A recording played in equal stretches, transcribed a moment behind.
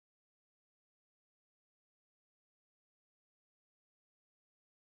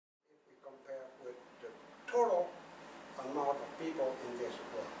people in this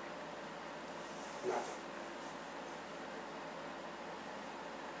world. Nothing.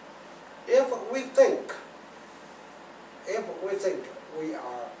 If we think we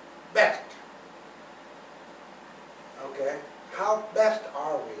are best, okay, how best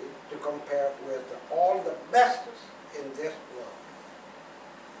are we to compare with all the best in this world?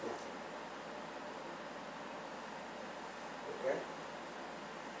 Nothing. Okay?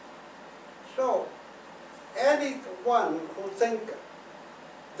 So, anyone who thinks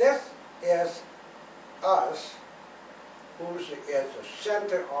this is us, who is the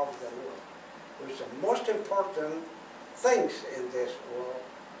center of the world, who is the most important things in this world,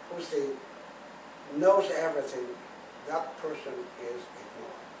 who knows everything, that person is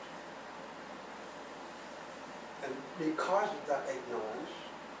ignorant. And because of that ignorance,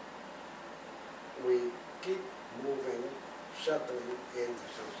 we keep moving, settling in the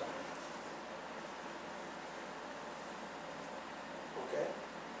samsara. Okay?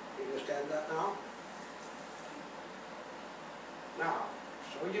 You understand that now? Now,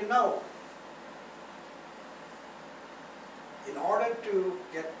 so you know, in order to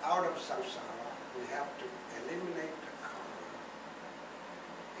get out of samsara, we have to eliminate the karma.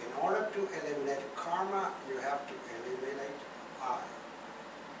 In order to eliminate karma, you have to eliminate I.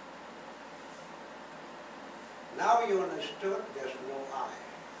 Now you understood there's no I.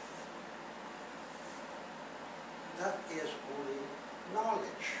 That is only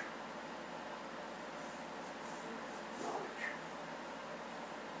knowledge. Knowledge.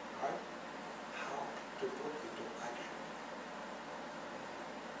 Right? How to put into action.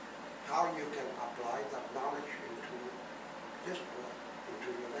 How you can apply that knowledge into this world, into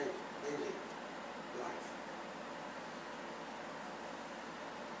your daily life.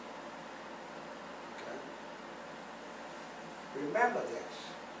 Okay? Remember this.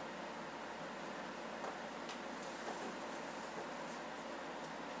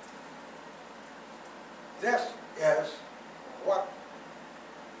 This is what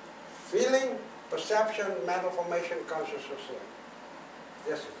feeling, perception, mental formation, consciousness is.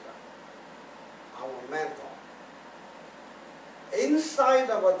 This is our mental. Inside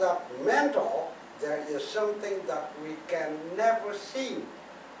of that mental, there is something that we can never see,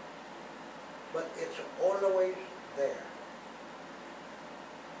 but it's always there.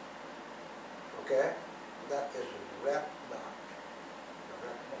 Okay? That is a red dot, the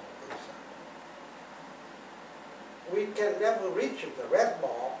red ball inside. We can never reach the red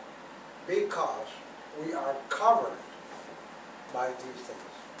ball because we are covered by these things.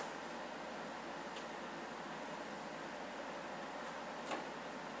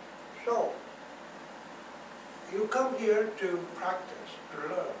 So, you come here to practice, to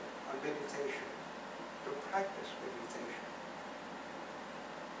learn on meditation, to practice meditation.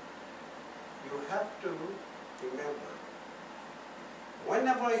 You have to remember,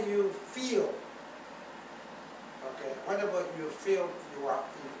 whenever you feel, okay, whenever you feel you are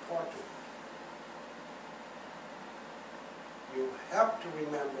important, you have to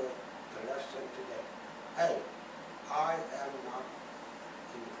remember the lesson today. Hey, I am not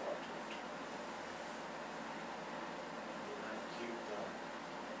important.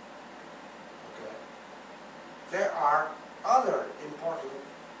 Okay. There are other important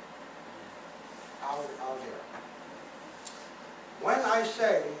out there. When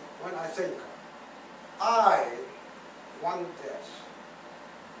I think, I want this,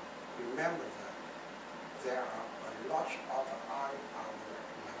 remember that there are lots of I out there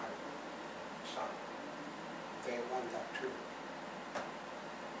behind the sun. They want that too.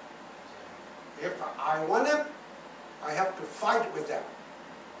 If I want it, I have to fight with them.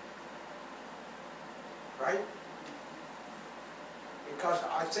 Right? Because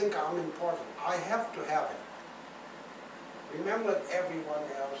I think I'm important. I have to have it. Remember that everyone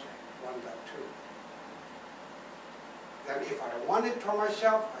else wants that too. Then if I want it for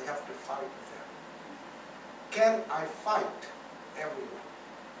myself, I have to fight with them. Can I fight everyone?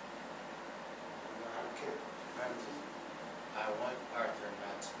 No, I can't. I want Arthur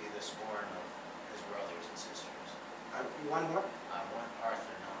not to be the scorn of his brothers and sisters. You want what? I want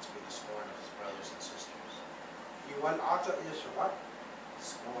Arthur not to be the scorn of his brothers and sisters. You want Arthur is what?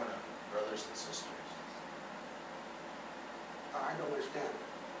 Scorn of brothers and sisters. I don't understand.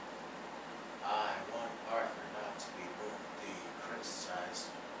 I want Arthur not to be the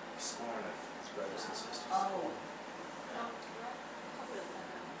criticized scorn of his brothers and sisters. Oh.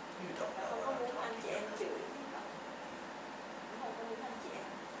 You don't know what I'm talking about.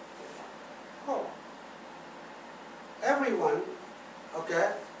 Oh. Everyone,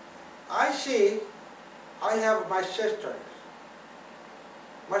 okay, I see, I have my sisters,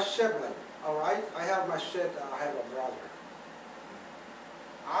 my sibling, all right? I have my sister, I have a brother.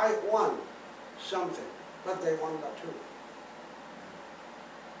 I want something, but they want that too.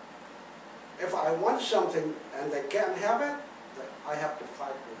 If I want something and they can't have it, then I have to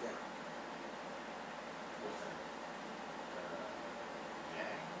fight with them.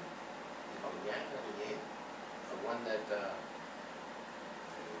 Yang? Yang or the yang? The one that,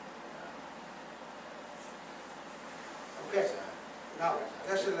 Okay. Now,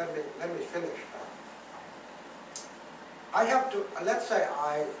 let me finish. I have to, let's say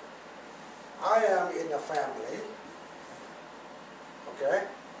I am in a family, okay?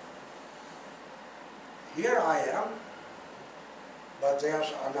 Here I am, but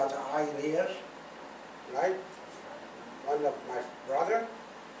there's another I in here, right? One of my brother,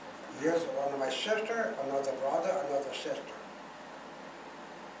 here's one of my sister, another brother, another sister.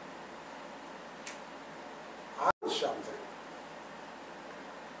 I want something.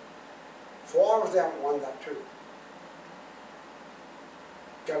 4 of them want that too.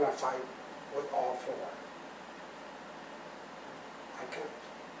 Can I fight with all 4? I can't.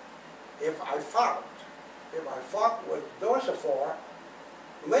 If I fought with those 4,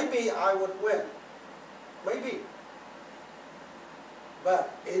 maybe I would win. Maybe. But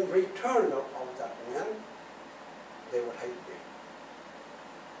in return of that win, they would hate me.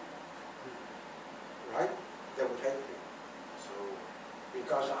 Right? They would hate me. So,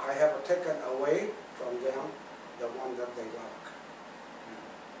 because I have taken away from them the one that they like.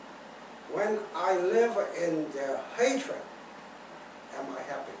 When I live in their hatred, am I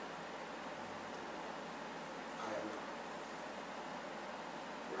happy? I am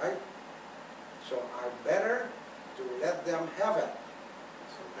not. Right? So I better to let them have it.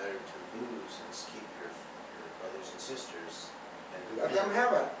 So better to lose and keep your brothers and sisters and Let them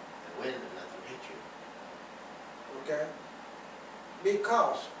have it. And win and let them hate you. Okay?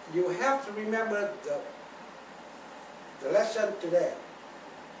 Because you have to remember the lesson today.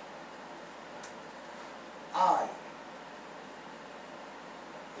 I.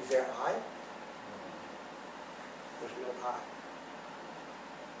 Is there I? There's no I.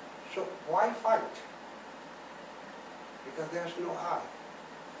 So why fight? Because there's no I.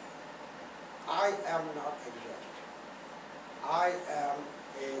 I am not exist. I am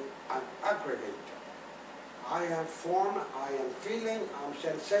an aggregator. I am form, I am feeling, I'm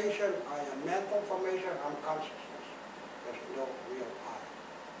sensation, I am mental formation, I'm consciousness. There's no real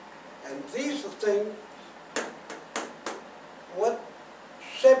I. And these things would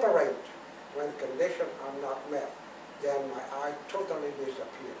separate when conditions are not met. Then my I totally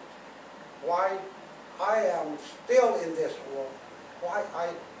disappears. Why I am still in this world, why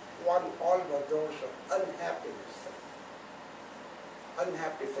I want all of those unhappiness things,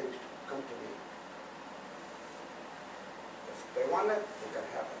 unhappy things to come to me. If they want it, they can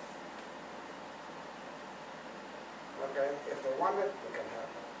have it. Okay? If they want it, they can have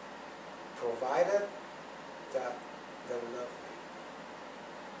it. Provided that they love me.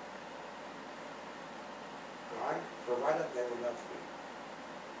 Alright? Provided they will love me.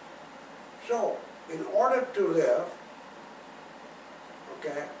 So, in order to live,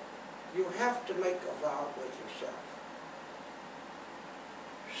 okay, you have to make a vow with yourself.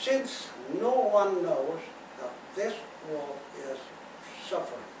 Since no one knows that this world is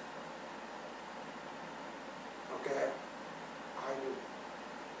suffering, okay, I do.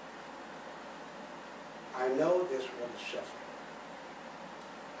 I know this world is suffering.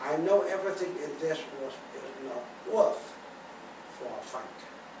 I know everything in this world is not worth for a fight.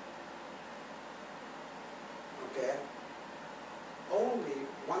 Okay? Only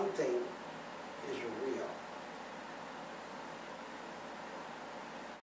one thing is real.